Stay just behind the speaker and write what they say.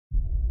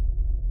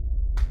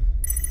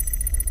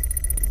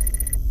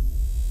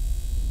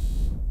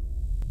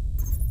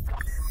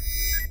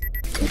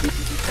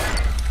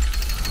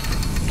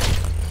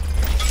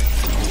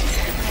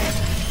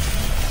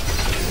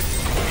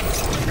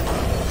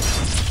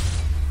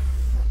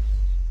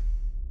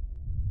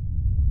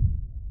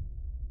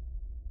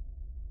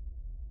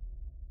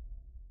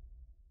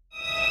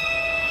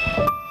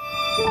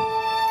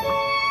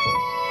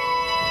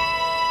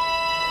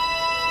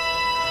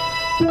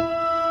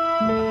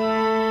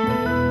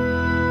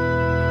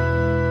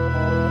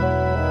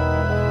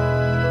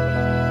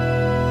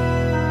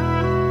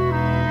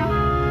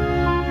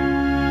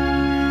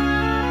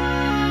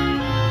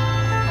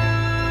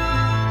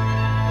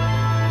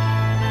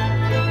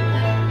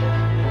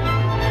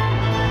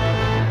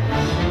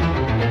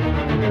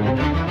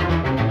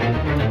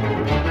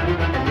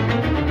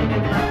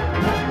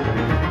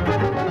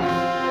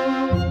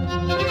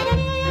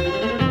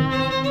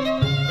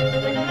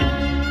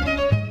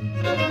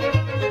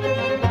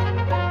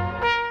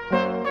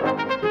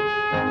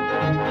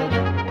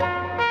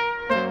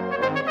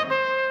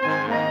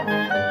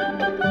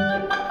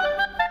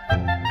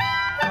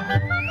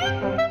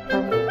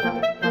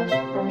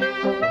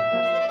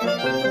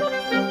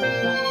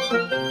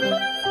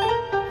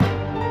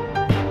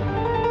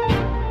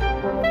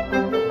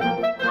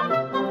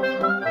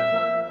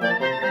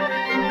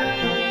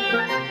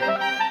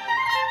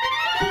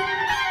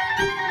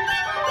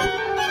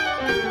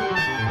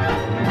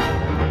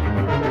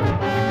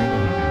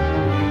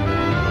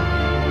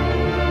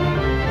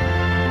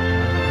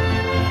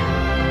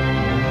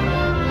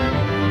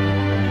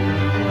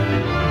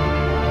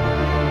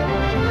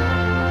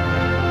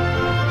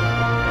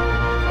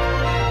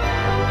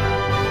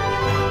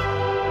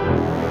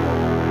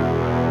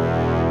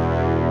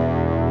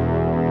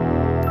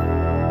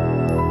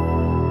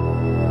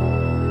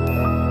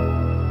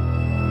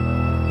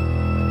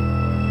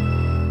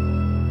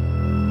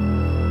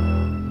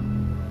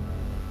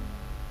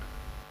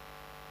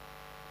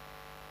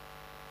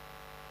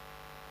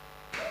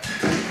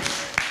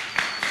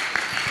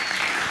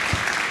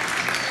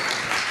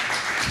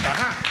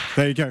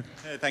There you go.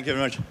 Hey, thank you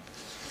very much.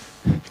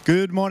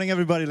 Good morning,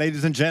 everybody,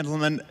 ladies and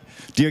gentlemen,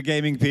 dear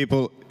gaming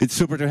people. It's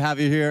super to have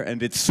you here,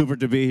 and it's super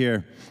to be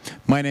here.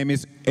 My name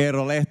is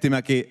Eero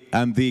Lehtimäki.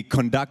 I'm the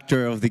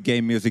conductor of the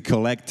Game Music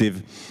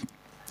Collective.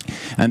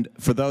 And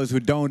for those who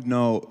don't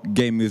know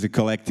Game Music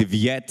Collective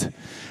yet,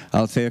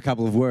 I'll say a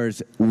couple of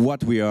words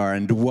what we are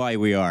and why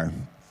we are.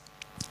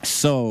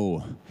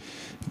 So,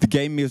 the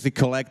Game Music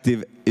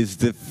Collective is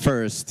the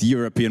first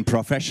European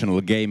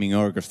professional gaming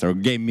orchestra, or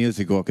game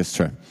music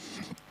orchestra.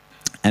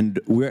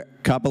 And we're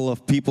a couple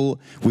of people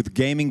with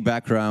gaming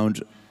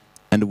background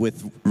and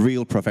with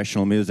real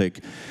professional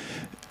music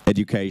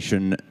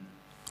education.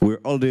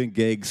 We're all doing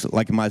gigs,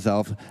 like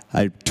myself.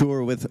 I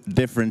tour with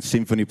different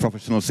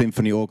professional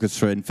symphony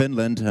orchestra in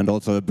Finland and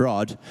also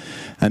abroad.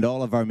 And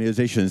all of our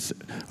musicians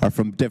are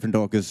from different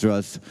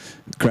orchestras,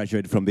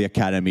 graduated from the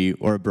academy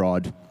or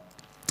abroad.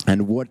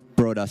 And what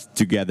brought us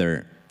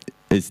together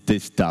is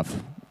this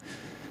stuff.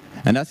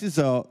 And as you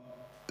saw,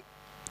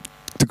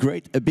 to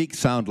create a big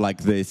sound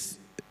like this,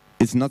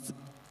 it's not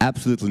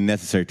absolutely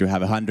necessary to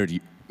have a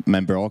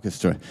 100-member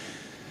orchestra.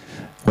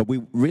 What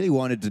we really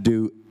wanted to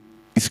do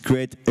is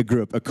create a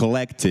group, a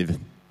collective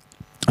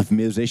of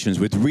musicians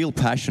with real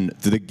passion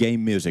to the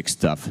game music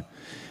stuff.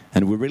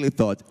 And we really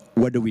thought,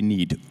 what do we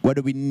need? What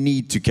do we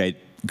need to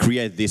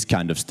create this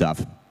kind of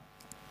stuff?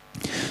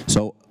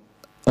 So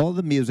all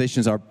the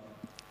musicians are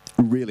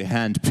really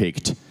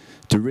handpicked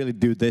to really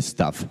do this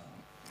stuff.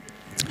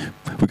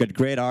 We got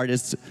great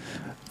artists.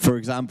 For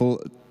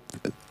example,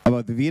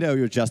 about the video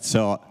you just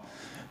saw,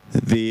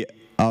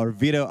 our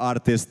video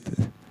artist,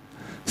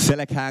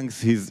 Selek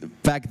Hanks, he's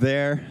back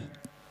there.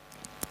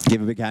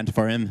 Give a big hand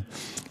for him.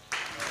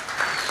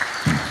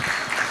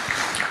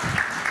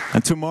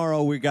 And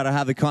tomorrow we're gonna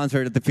have the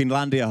concert at the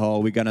Finlandia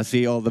Hall. We're gonna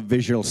see all the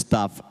visual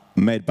stuff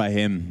made by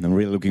him. I'm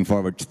really looking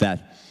forward to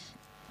that.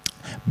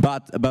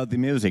 But about the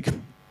music,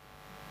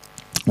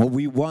 what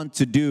we want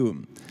to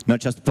do,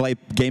 not just play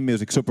game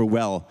music super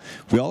well,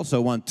 we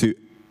also want to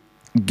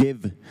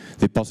give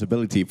the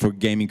possibility for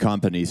gaming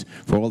companies,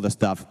 for all the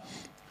stuff,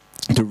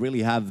 to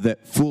really have the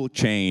full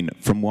chain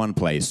from one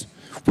place.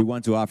 We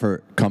want to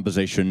offer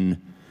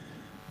composition,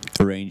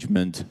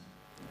 arrangement,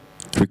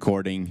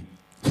 recording,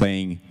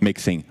 playing,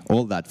 mixing,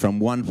 all that from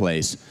one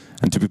place,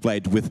 and to be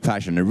played with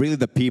passion. And really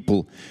the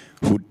people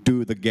who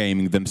do the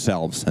gaming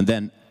themselves, and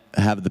then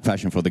have the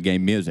passion for the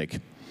game music.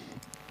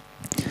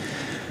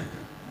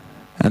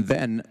 And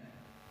then,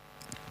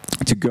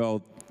 to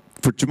go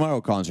for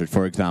tomorrow's concert,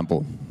 for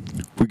example,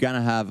 we're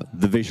gonna have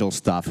the visual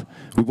stuff.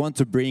 We want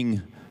to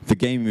bring the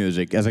game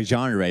music as a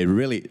genre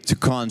really to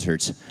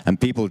concerts and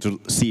people to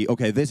see,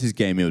 okay, this is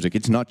game music.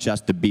 It's not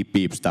just the beep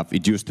beep stuff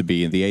it used to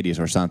be in the 80s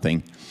or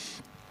something.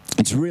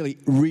 It's really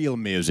real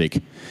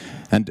music.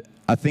 And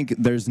I think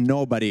there's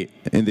nobody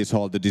in this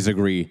hall that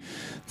disagree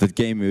that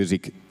game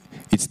music,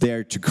 it's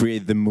there to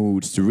create the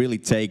moods, to really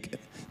take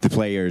the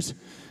players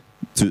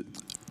to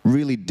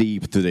really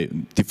deep to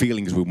the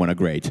feelings we want to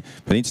create.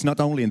 But it's not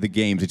only in the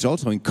games, it's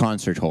also in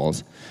concert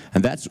halls.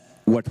 And that's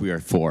what we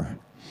are for.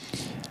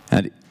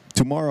 And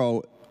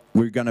tomorrow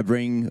we're going to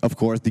bring, of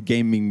course, the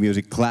gaming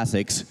music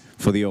classics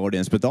for the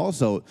audience, but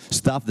also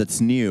stuff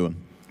that's new.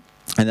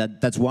 And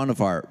that's one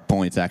of our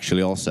points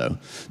actually also,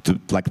 to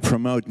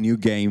promote new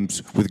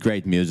games with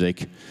great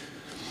music.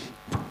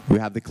 We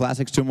have the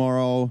classics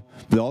tomorrow,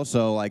 but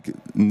also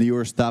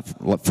newer stuff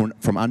from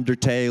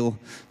Undertale,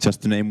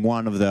 just to name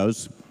one of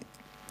those.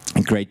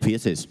 Great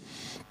pieces.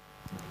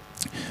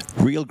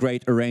 Real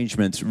great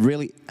arrangements,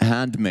 really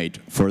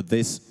handmade for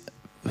this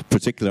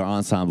particular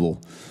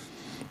ensemble.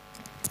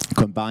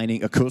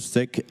 Combining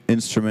acoustic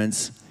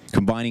instruments,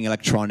 combining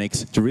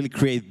electronics to really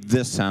create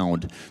this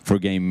sound for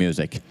game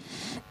music.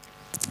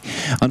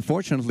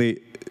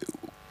 Unfortunately,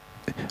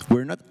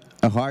 we're not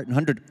a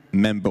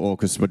 100-member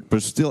orchestra, but we're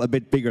still a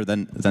bit bigger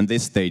than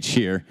this stage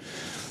here.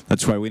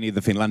 That's why we need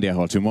the Finlandia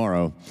Hall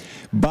tomorrow.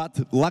 But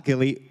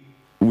luckily,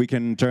 we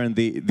can turn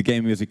the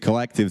Game Music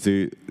Collective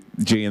to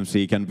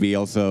GMC, can be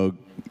also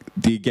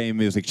the Game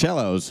Music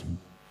Cellos,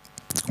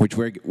 which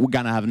we're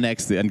gonna have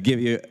next, and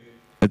give you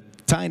a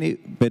tiny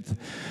bit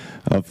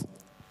of,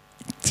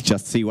 to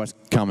just see what's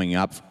coming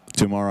up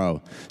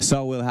tomorrow.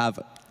 So we'll have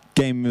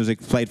game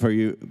music played for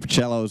you,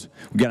 cellos.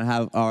 We're gonna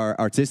have our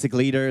artistic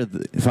leader,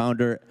 the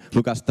founder,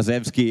 Lukas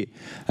Stasevski,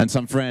 and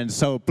some friends.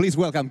 So please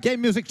welcome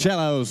Game Music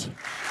Cellos.